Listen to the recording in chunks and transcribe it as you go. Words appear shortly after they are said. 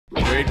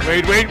Wait!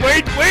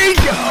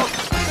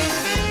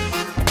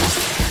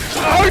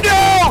 Oh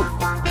no!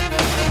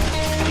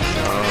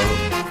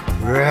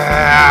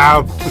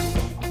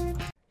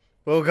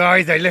 Well,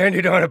 guys, I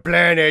landed on a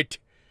planet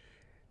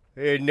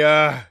in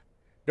No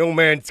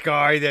Man's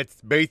Sky that's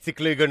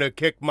basically gonna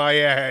kick my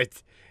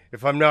ass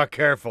if I'm not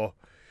careful.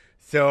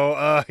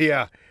 So,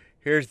 yeah,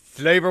 here's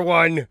Slaver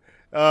 1.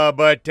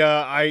 But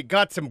I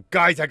got some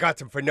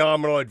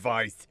phenomenal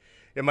advice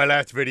in my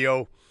last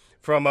video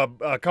from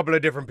a couple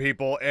of different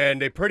people,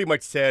 and they pretty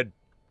much said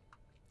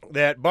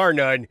that, bar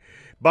none,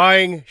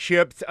 buying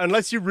ships,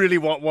 unless you really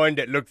want one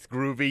that looks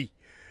groovy,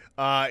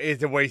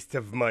 is a waste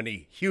of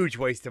money. Huge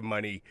waste of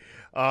money.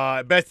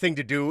 Best thing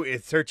to do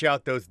is search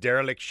out those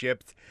derelict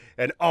ships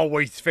and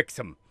always fix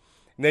them.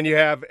 And then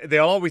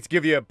they'll always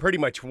give you pretty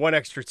much one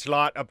extra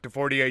slot, up to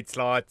 48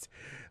 slots.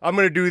 I'm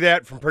going to do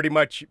that from pretty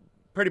much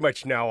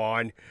now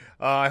on.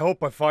 I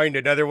hope I find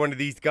another one of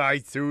these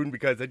guys soon,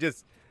 because I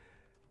just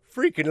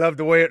freaking love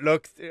the way it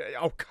looks.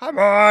 Oh, come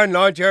on,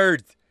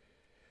 launchers.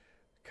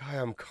 God,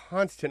 I'm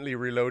constantly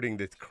reloading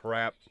this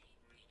crap.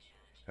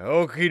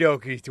 Okie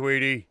dokie,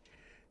 sweetie.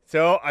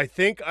 So, I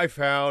think I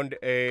found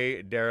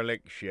a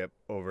derelict ship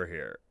over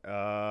here.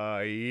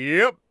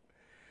 Yep.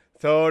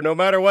 So, no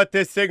matter what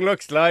this thing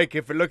looks like,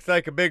 if it looks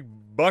like a big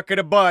bucket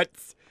of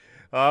butts,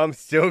 I'm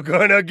still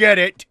gonna get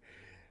it.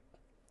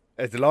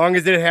 As long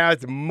as it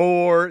has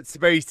more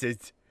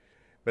spaces.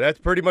 But that's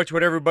pretty much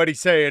what everybody's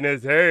saying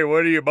is, hey,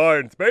 what are you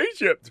buying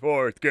spaceships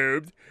for,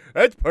 Scoobz?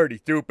 That's pretty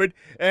stupid.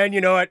 And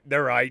you know what?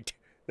 They're right.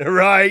 They're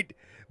right.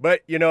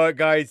 But you know what,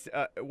 guys?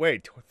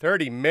 Wait,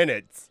 30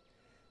 minutes?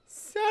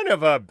 Son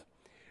of a...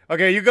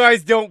 Okay, you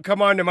guys don't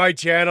come onto my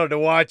channel to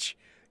watch,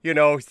 you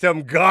know,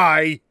 some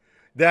guy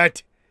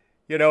that,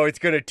 you know, it's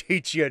going to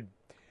teach you,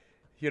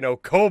 you know,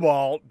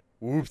 cobalt.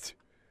 Whoops.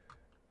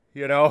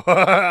 You know,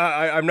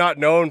 I'm not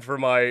known for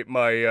my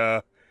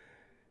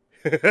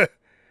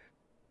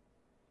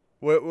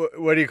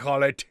what do you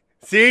call it?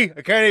 See?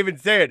 I can't even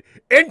say it.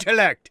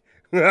 Intellect!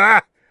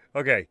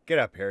 Okay, get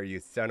up here, you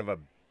son of a...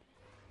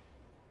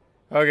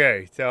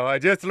 Okay, so I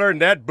just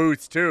learned that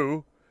boost,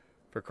 too.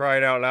 For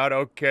crying out loud.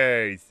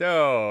 Okay,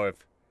 so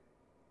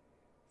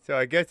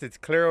I guess it's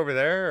clear over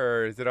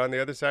there, or is it on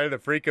the other side of the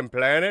freaking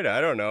planet? I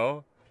don't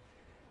know.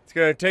 It's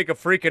gonna take a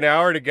freaking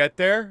hour to get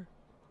there?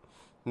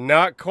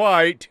 Not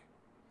quite.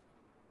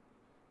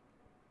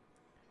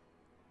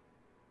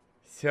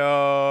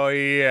 So,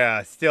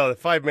 yeah, still, the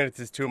 5 minutes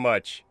is too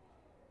much.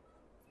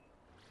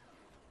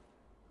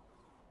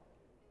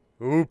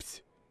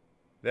 Oops.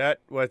 That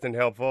wasn't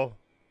helpful.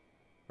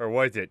 Or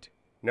was it?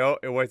 No,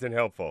 it wasn't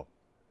helpful.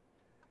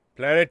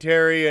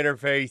 Planetary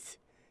interface.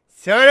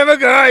 Son of a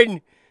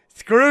gun!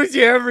 Screws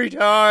you every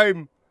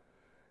time!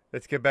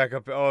 Let's get back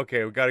up. Oh,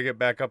 okay, we gotta get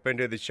back up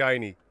into the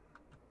shiny.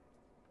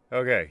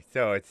 Okay,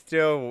 so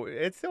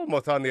it's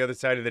almost on the other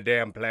side of the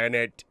damn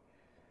planet.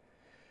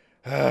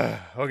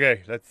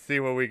 Okay, let's see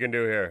what we can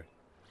do here.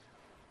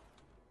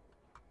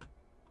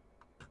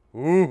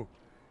 Ooh,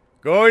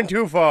 going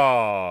too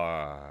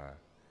far.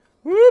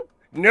 Whoop!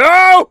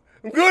 No!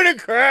 I'm gonna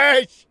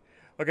crash!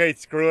 Okay,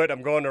 screw it.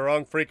 I'm going the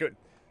wrong freaking...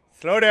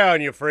 Slow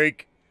down, you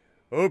freak.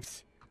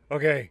 Oops.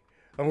 Okay,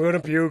 I'm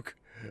gonna puke.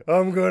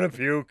 I'm gonna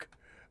puke.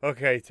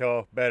 Okay,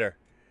 so better.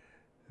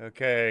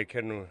 Okay,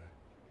 can...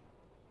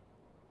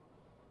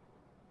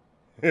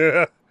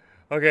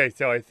 Okay,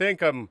 so I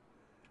think I'm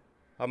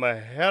a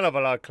hell of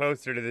a lot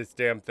closer to this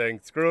damn thing.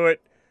 Screw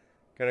it.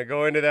 Gonna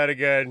go into that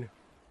again.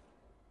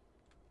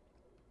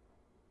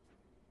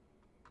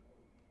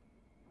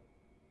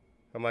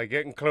 Am I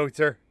getting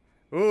closer?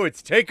 Ooh,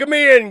 it's taking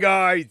me in,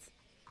 guys.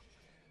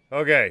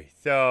 Okay,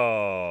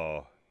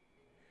 so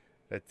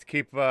let's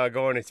keep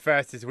going as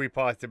fast as we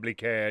possibly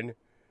can.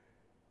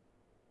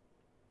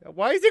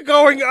 Why is it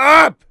going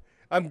up?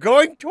 I'm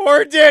going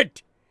towards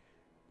it.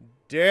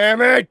 Damn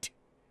it.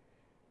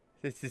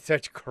 This is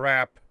such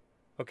crap.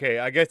 Okay,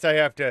 I guess I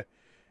have to...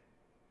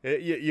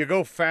 You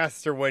go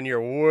faster when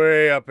you're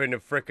way up in the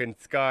frickin'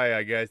 sky,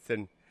 I guess.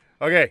 And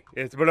okay,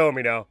 it's below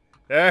me now.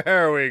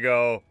 There we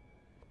go.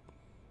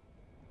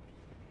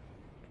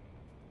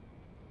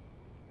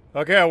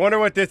 Okay, I wonder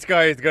what this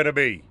guy is gonna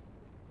be.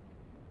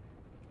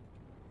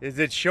 Is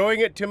it showing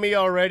it to me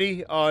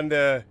already on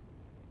the...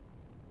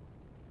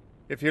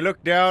 If you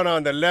look down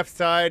on the left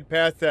side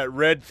past that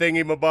red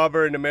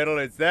thingy-mabobber in the middle,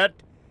 is that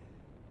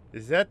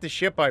the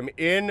ship I'm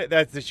in?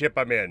 That's the ship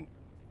I'm in.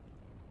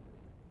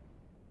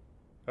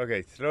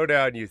 Okay, slow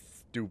down, you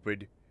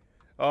stupid.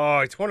 Oh,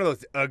 it's one of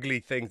those ugly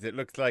things that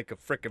looks like a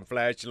frickin'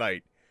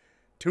 flashlight.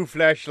 Two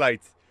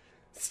flashlights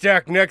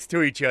stacked next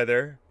to each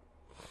other.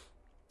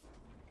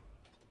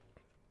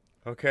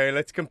 Okay,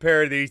 let's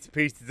compare these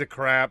pieces of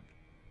crap.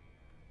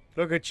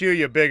 Look at you,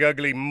 you big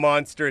ugly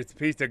monstrous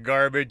piece of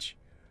garbage.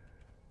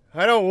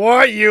 I don't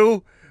want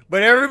you,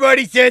 but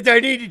everybody says I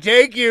need to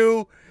take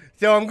you,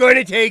 so I'm going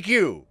to take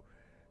you.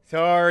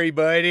 Sorry,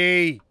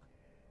 buddy.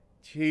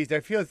 Jeez, I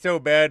feel so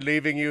bad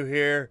leaving you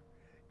here.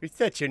 You're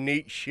such a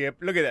neat ship.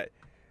 Look at that.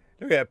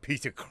 Look at that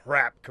piece of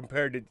crap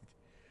compared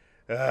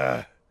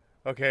to...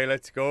 Okay,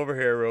 let's go over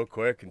here real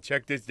quick and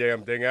check this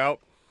damn thing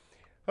out.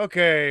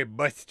 Okay,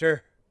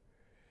 Buster.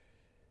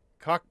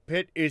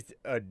 Cockpit is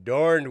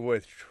adorned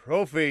with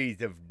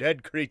trophies of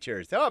dead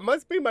creatures. Oh, it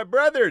must be my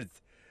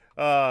brother's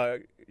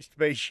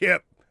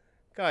spaceship.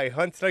 Guy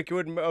hunts like you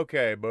wouldn't.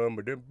 Okay, boom,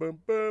 boom, boom,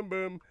 boom,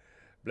 boom.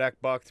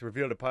 Black box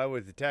revealed a pilot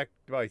was attacked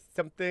by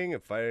something.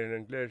 If I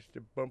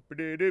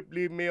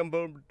leave me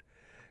unvulnerable.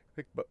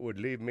 Quick but would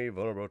leave me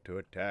vulnerable to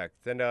attack.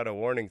 Send out a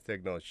warning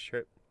signal.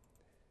 Sure.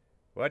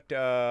 What?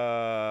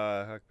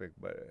 Quick,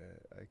 but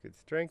I could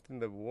strengthen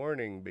the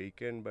warning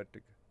beacon, but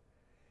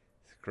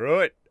screw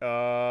it.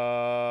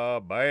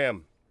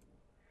 Bam.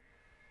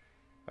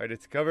 I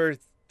discovered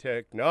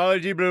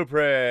technology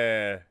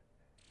blueprint.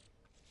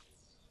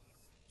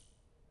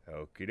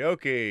 Okie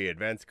dokie.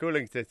 Advanced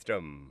cooling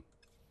system.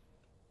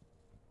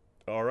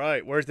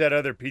 Alright, where's that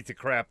other piece of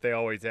crap they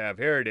always have?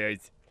 Here it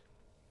is.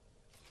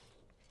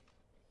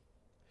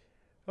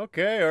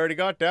 Okay, I already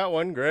got that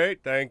one.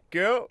 Great, thank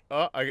you.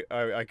 Oh,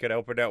 I could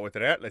open that with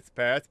an Atlas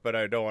pass, but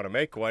I don't want to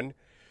make one.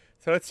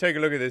 So let's take a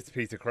look at this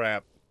piece of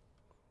crap.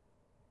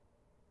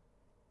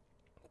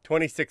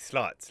 26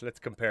 slots. Let's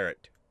compare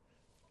it.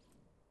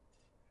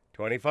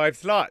 25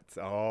 slots.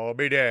 I'll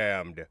be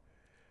damned.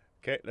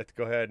 Okay, let's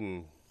go ahead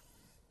and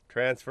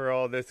transfer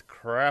all this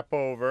crap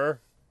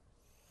over.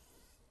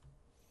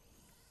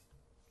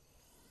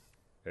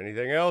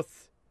 Anything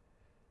else?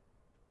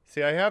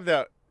 See, I have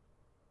that.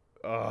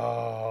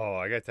 Oh,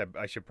 I guess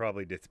I should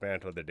probably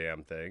dismantle the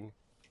damn thing.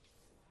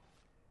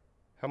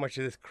 How much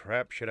of this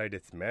crap should I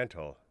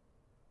dismantle?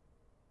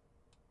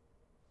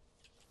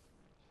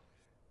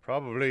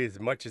 Probably as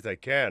much as I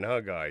can, huh,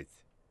 guys?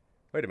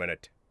 Wait a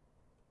minute.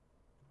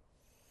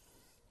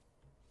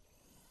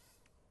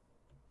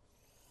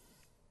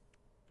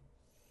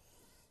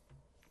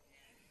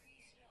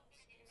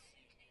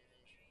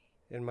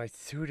 In my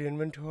suit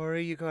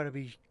inventory? You gotta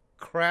be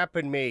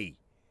crapping me.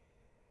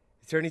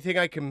 Is there anything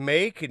I can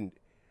make? And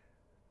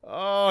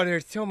oh,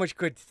 there's so much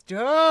good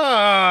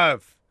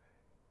stuff.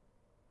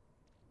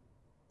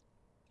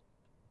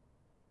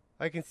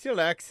 I can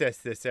still access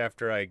this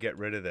after I get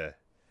rid of the...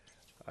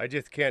 I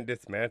just can't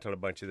dismantle a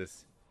bunch of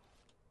this.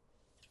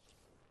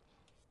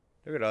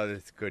 Look at all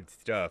this good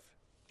stuff.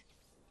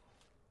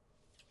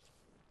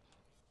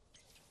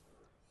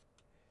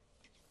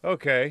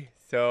 Okay,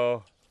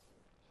 so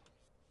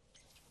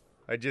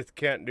I just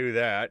can't do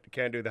that.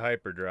 Can't do the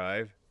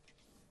hyperdrive.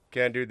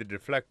 Can't do the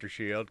deflector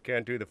shield.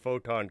 Can't do the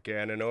photon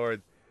cannon, or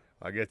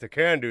I guess I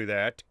can do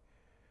that.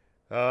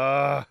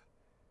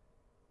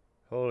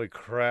 Holy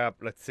crap.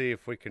 Let's see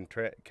if we can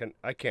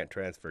I can't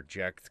transfer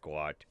jack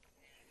squat.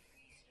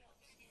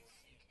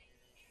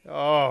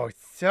 Oh,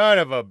 son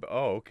of a...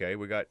 Oh, okay.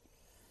 We got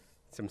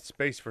some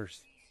space for...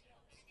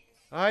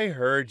 I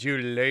heard you,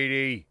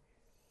 lady.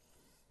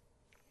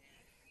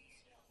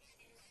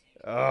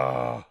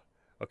 Oh.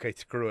 Okay,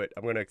 screw it.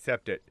 I'm going to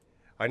accept it.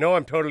 I know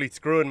I'm totally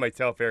screwing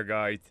myself here,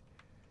 guys.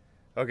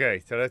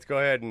 Okay, so let's go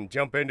ahead and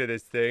jump into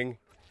this thing.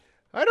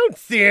 I don't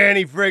see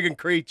any friggin'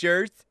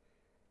 creatures.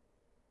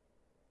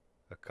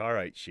 A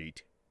carite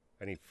sheet.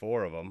 I need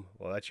 4 of them.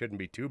 Well, that shouldn't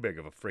be too big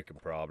of a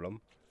freaking problem.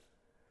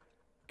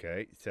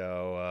 Okay,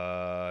 so,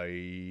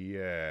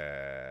 yeah.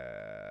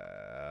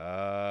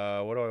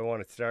 What do I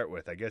want to start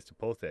with? I guess the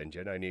pulse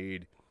engine. I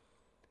need...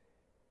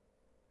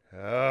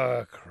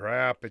 Oh,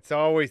 crap. It's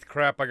always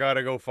crap I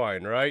gotta go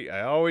find, right?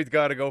 I always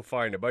gotta go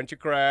find a bunch of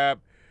crap.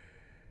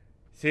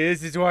 See,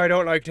 this is why I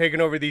don't like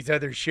taking over these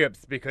other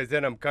ships, because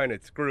then I'm kind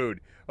of screwed.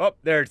 Oh,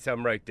 there's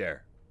some right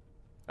there.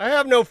 I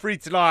have no free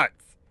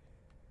slots.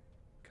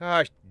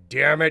 Gosh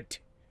damn it.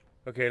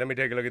 Okay, let me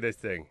take a look at this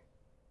thing.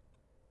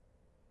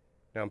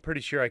 Now, I'm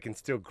pretty sure I can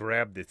still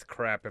grab this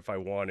crap if I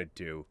wanted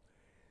to.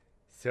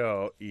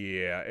 So,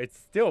 yeah, it's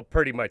still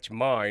pretty much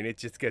mine. It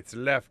just gets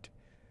left.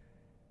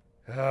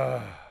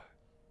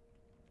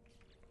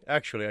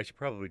 Actually, I should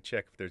probably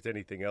check if there's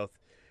anything else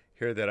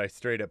here that I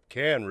straight up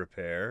can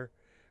repair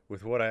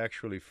with what I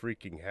actually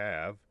freaking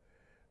have.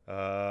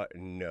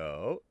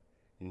 No.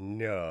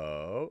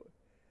 No.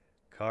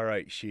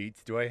 Carite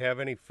sheets. Do I have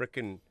any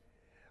freaking...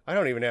 I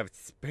don't even have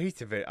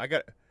space of it. I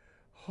got...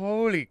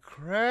 Holy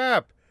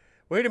crap.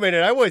 Wait a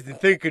minute, I wasn't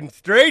thinking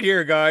straight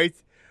here,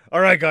 guys. All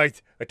right,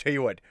 guys, I tell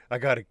you what, I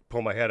gotta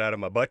pull my head out of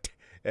my butt,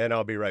 and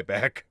I'll be right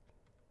back.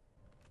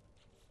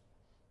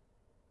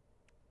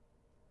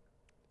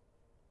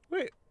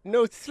 Wait,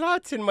 no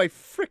slots in my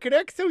frickin'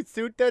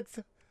 exosuit? That's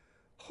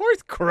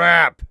horse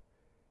crap.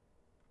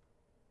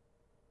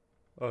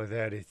 Oh,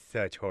 that is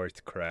such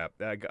horse crap.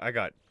 I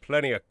got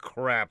plenty of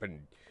crap,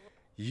 and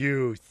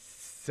you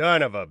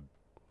son of a...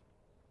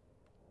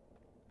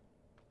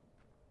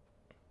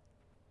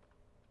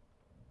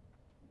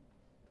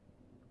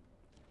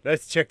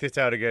 Let's check this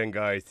out again,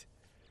 guys.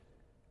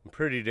 I'm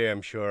pretty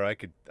damn sure I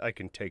can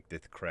take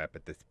this crap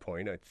at this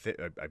point.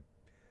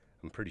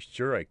 I'm pretty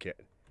sure I can.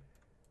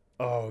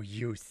 Oh,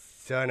 you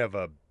son of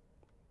a...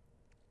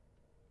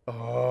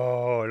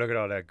 Oh, look at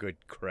all that good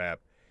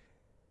crap.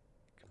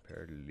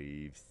 Compare to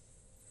leaves.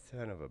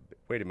 Son of a...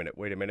 Wait a minute,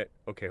 wait a minute.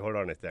 Okay, hold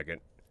on a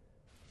second.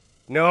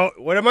 No,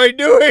 what am I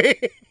doing?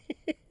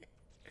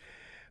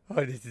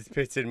 Oh, this is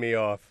pissing me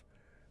off.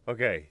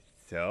 Okay,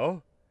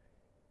 so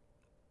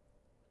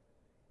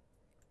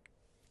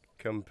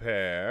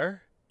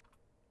compare,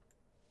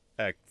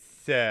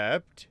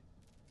 accept,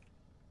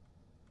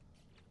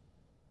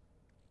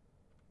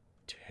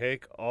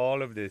 take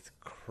all of this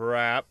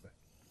crap.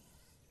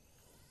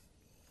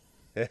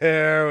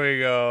 There we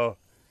go.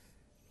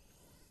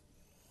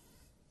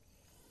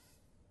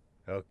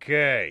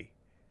 Okay.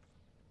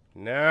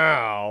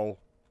 Now,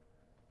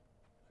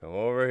 come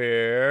over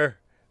here.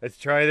 Let's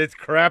try this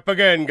crap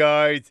again,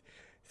 guys.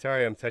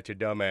 Sorry I'm such a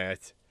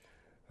dumbass.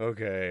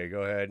 Okay,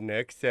 go ahead and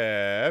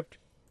accept.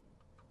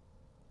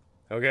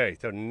 Okay,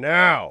 so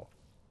now,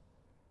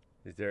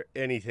 is there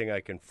anything I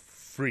can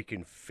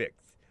freaking fix?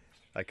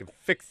 I can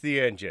fix the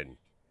engine.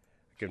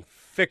 I can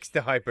fix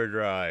the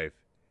hyperdrive.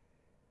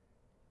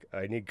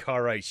 I need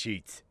cartwright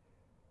sheets.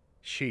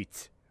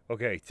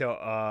 Okay, so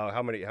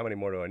how many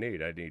more do I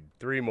need? I need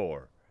 3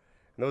 more.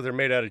 And those are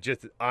made out of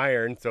just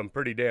iron, so I'm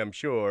pretty damn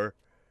sure.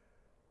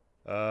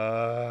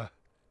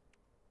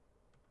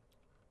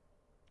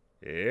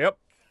 Yep.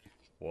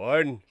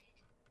 1,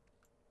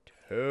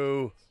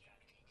 2.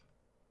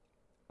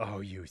 Oh,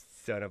 you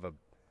son of a...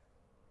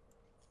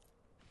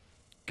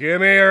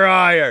 Give me your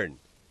iron.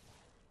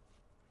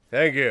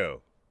 Thank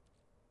you.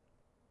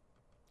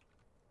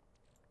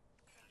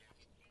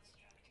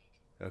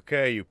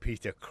 Okay, you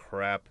piece of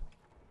crap.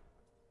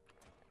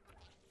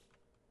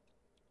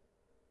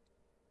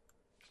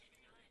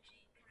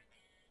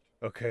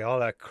 Okay, all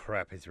that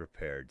crap is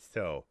repaired.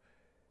 So,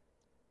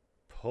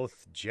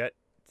 pulse jet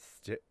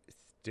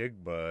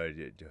stigma,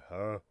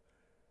 huh?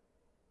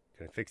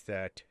 Can I fix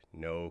that?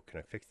 No. Can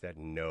I fix that?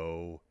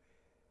 No.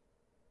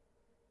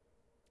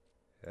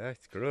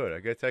 Screw it. I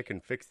guess I can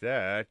fix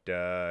that.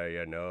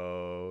 You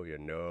know.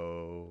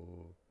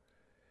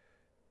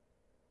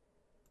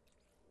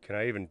 Can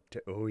I even...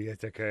 oh,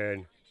 yes, I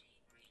can.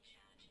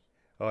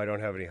 Oh, I don't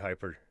have any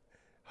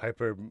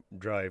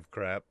hyperdrive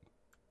crap.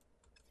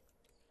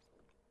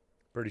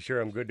 Pretty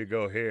sure I'm good to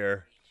go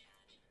here.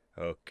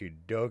 Okie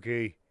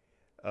dokie.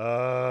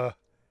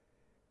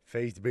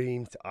 Phase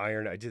beams,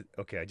 iron. I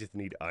just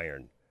need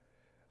iron.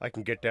 I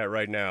can get that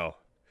right now.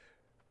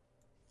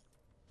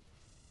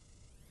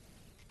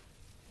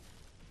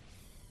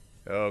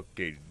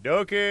 Okie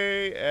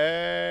dokie,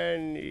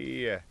 and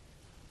yeah.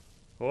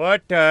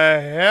 What the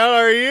hell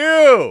are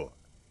you?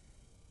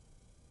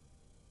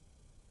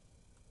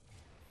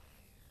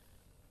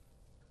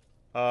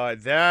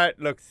 That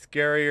looks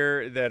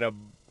scarier than a...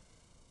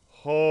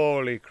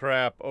 Holy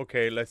crap.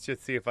 Okay, let's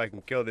just see if I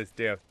can kill this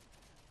damn...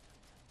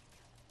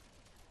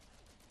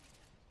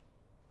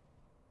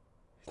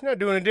 It's not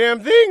doing a damn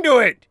thing to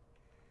it!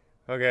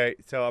 Okay,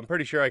 so I'm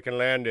pretty sure I can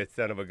land this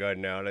son of a gun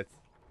now.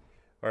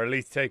 Or at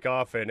least take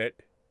off in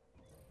it.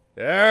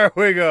 There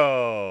we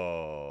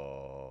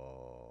go!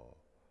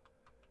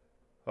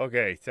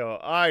 Okay, so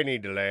I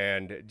need to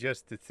land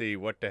just to see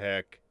what the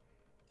heck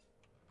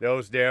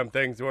those damn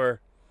things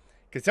were.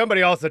 Because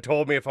somebody also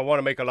told me if I want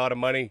to make a lot of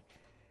money,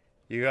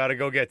 you gotta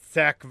go get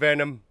sack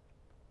venom.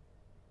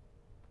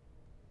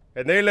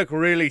 And they look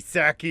really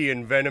sacky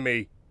and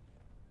venomy.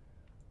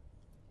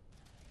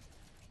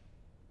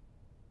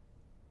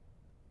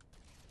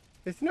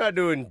 It's not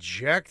doing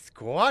jack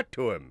squat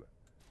to him.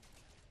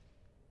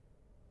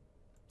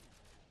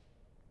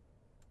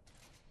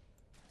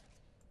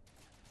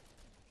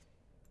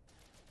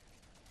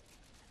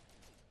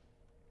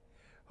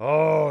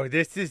 Oh,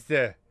 this is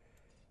the...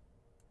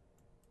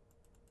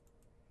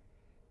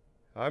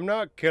 I'm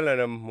not killing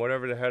him,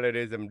 whatever the hell it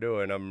is I'm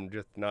doing. I'm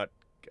just not...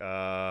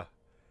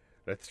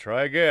 let's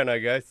try again, I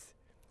guess.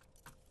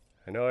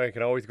 I know I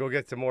can always go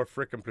get some more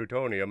frickin'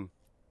 plutonium.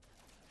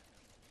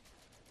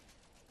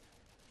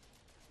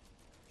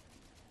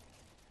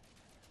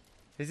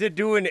 Is it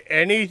doing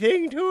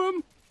anything to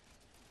him?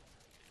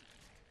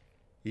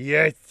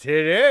 Yes,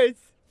 it is.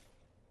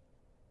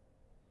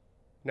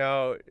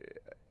 Now,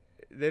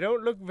 they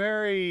don't look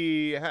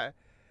very...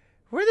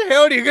 Where the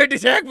hell do you get the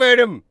sack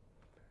venom?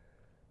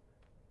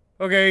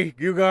 Okay,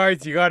 you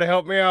guys, you gotta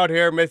help me out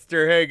here,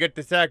 mister. Hey, get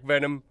the sack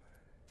venom.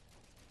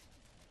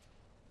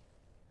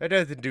 That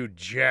doesn't do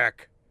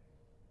jack.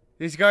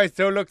 These guys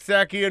still look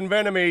sacky and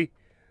venomy.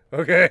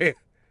 Okay.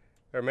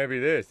 Or maybe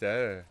this.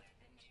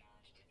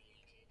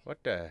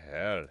 What the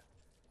hell?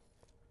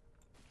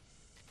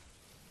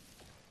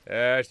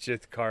 That's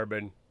just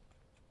carbon.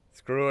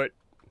 Screw it.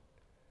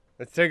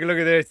 Let's take a look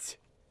at this.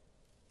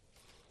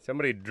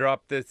 Somebody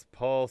dropped this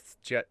pulse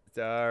jet.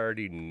 I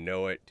already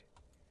know it.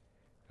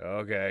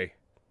 Okay.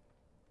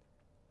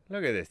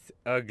 Look at this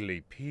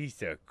ugly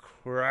piece of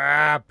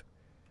crap.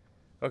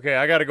 Okay,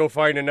 I gotta go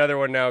find another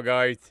one now,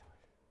 guys.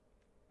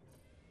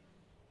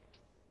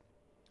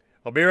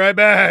 I'll be right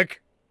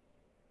back.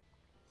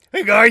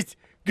 Hey, guys,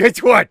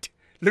 guess what?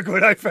 Look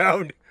what I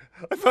found.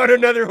 I found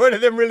another one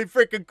of them really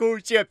freaking cool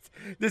ships.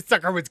 This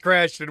sucker was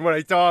crashed, and when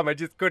I saw him, I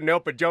just couldn't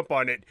help but jump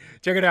on it.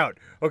 Check it out.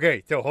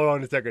 Okay, so hold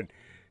on a second.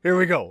 Here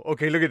we go.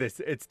 Okay, look at this.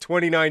 It's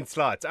 29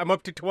 slots. I'm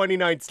up to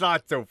 29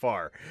 slots so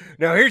far.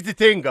 Now, here's the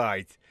thing,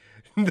 guys.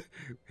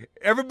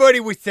 Everybody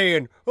was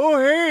saying, oh,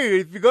 hey,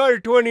 if you got a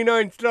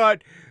 29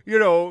 slot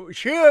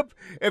ship,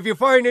 if you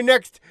find the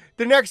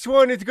next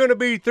one is going to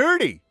be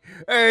 30.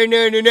 And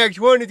then the next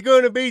one is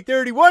going to be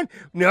 31.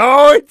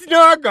 No, it's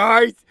not,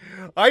 guys.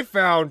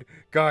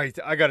 Guys,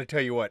 I got to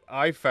tell you what.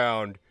 I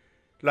found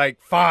like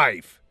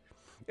 5.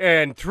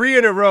 And 3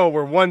 in a row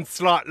were 1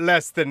 slot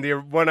less than the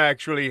one I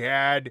actually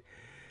had.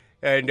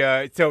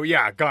 And so,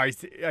 yeah,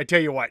 guys, I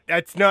tell you what.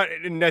 That's not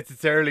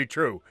necessarily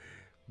true.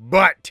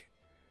 But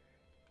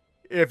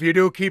if you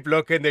do keep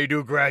looking, they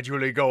do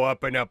gradually go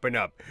up and up and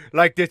up.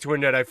 Like this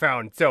one that I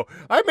found. So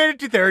I made it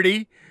to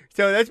 30.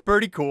 So that's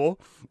pretty cool.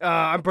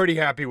 I'm pretty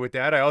happy with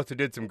that. I also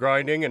did some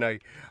grinding, and I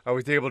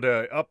was able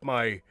to up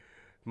my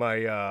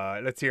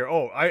let's see here.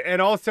 Oh, I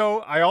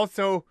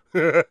also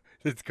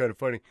it's kind of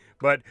funny,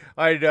 but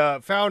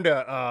I'd found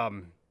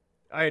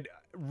I'd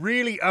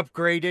really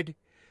upgraded,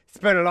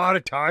 spent a lot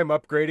of time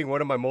upgrading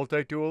one of my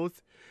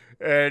multi-tools,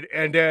 and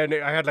then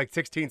I had like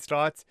 16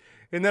 slots,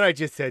 and then I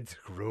just said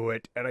screw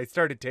it, and I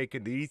started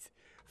taking these,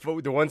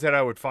 the ones that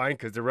I would find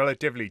because they're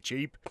relatively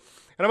cheap.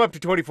 And I'm up to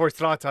 24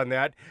 slots on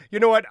that. You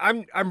know what?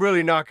 I'm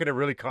really not going to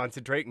really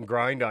concentrate and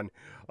grind on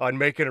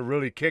making a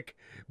really kick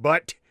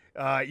butt,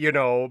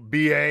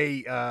 be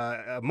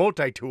a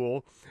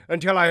multi-tool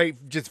until I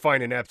just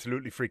find an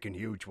absolutely freaking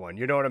huge one.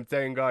 You know what I'm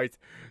saying, guys?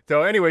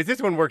 So anyways,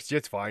 this one works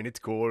just fine. It's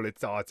cool.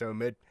 It's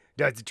awesome. It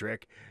does the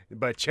trick.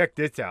 But check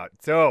this out.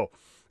 So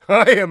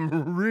I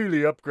am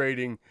really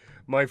upgrading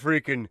my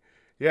freaking...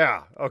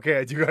 Yeah, okay,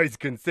 as you guys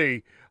can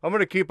see, I'm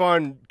going to keep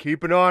on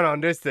keeping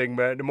on this thing,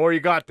 man. The more you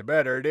got, the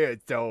better it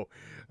is. So,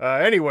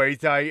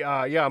 anyways,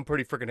 I'm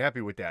pretty freaking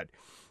happy with that.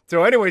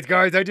 So, anyways,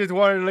 guys, I just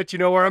wanted to let you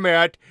know where I'm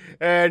at,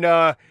 and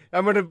I'm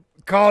going to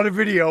call it a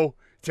video.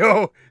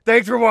 So,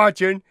 thanks for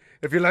watching.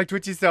 If you liked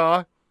what you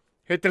saw,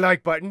 hit the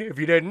like button. If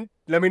you didn't,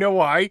 let me know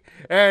why.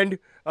 And,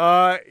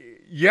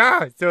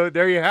 yeah, so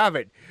there you have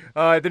it.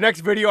 The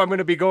next video, I'm going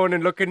to be going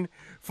and looking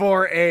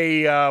for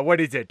a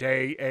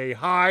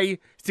high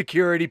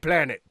security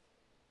planet.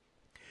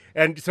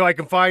 And so I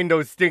can find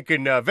those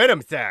stinking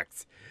venom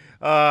sacks.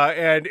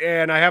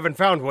 And I haven't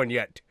found one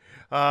yet.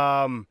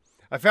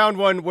 I found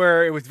one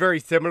where it was very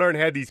similar and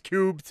had these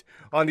cubes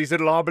on these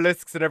little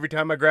obelisks, and every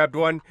time I grabbed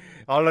one,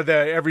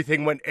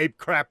 everything went ape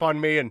crap on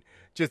me and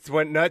just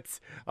went nuts.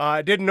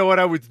 I didn't know what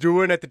I was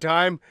doing at the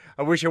time.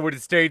 I wish I would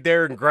have stayed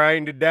there and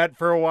grinded that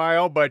for a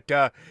while. But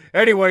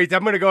anyways,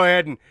 I'm going to go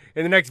ahead and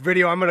in the next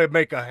video, I'm going to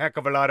make a heck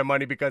of a lot of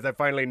money because I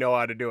finally know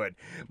how to do it.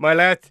 My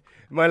last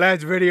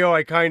video,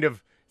 I kind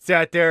of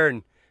sat there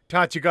and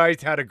taught you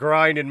guys how to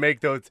grind and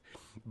make those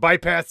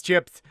bypass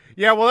chips.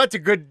 Yeah, well, that's a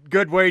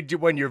good way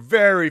when you're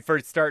very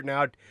first starting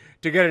out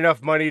to get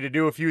enough money to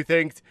do a few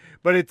things.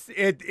 But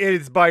it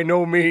is by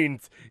no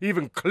means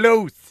even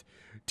close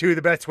to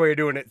the best way of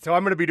doing it. So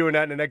I'm going to be doing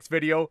that in the next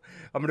video.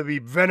 I'm going to be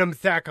venom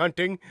sack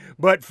hunting,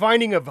 but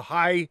finding a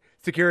high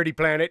security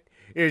planet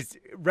is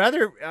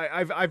rather,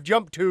 I've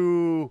jumped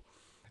to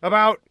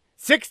about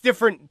 6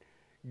 different,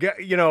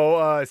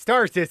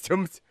 star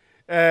systems,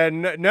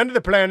 and none of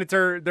the planets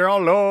they're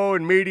all low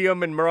and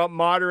medium and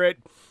moderate,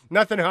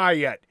 nothing high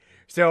yet.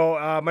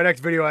 So my next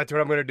video, that's what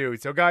I'm going to do.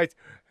 So guys,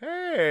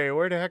 hey,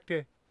 where the heck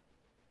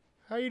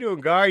how you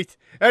doing, guys?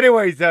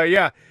 Anyways,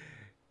 yeah,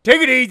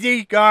 take it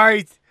easy,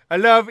 guys. I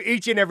love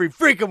each and every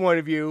freaking one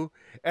of you,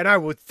 and I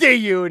will see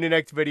you in the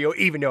next video,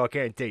 even though I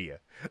can't see you.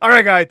 All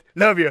right, guys,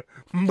 love you.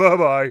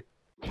 Bye-bye.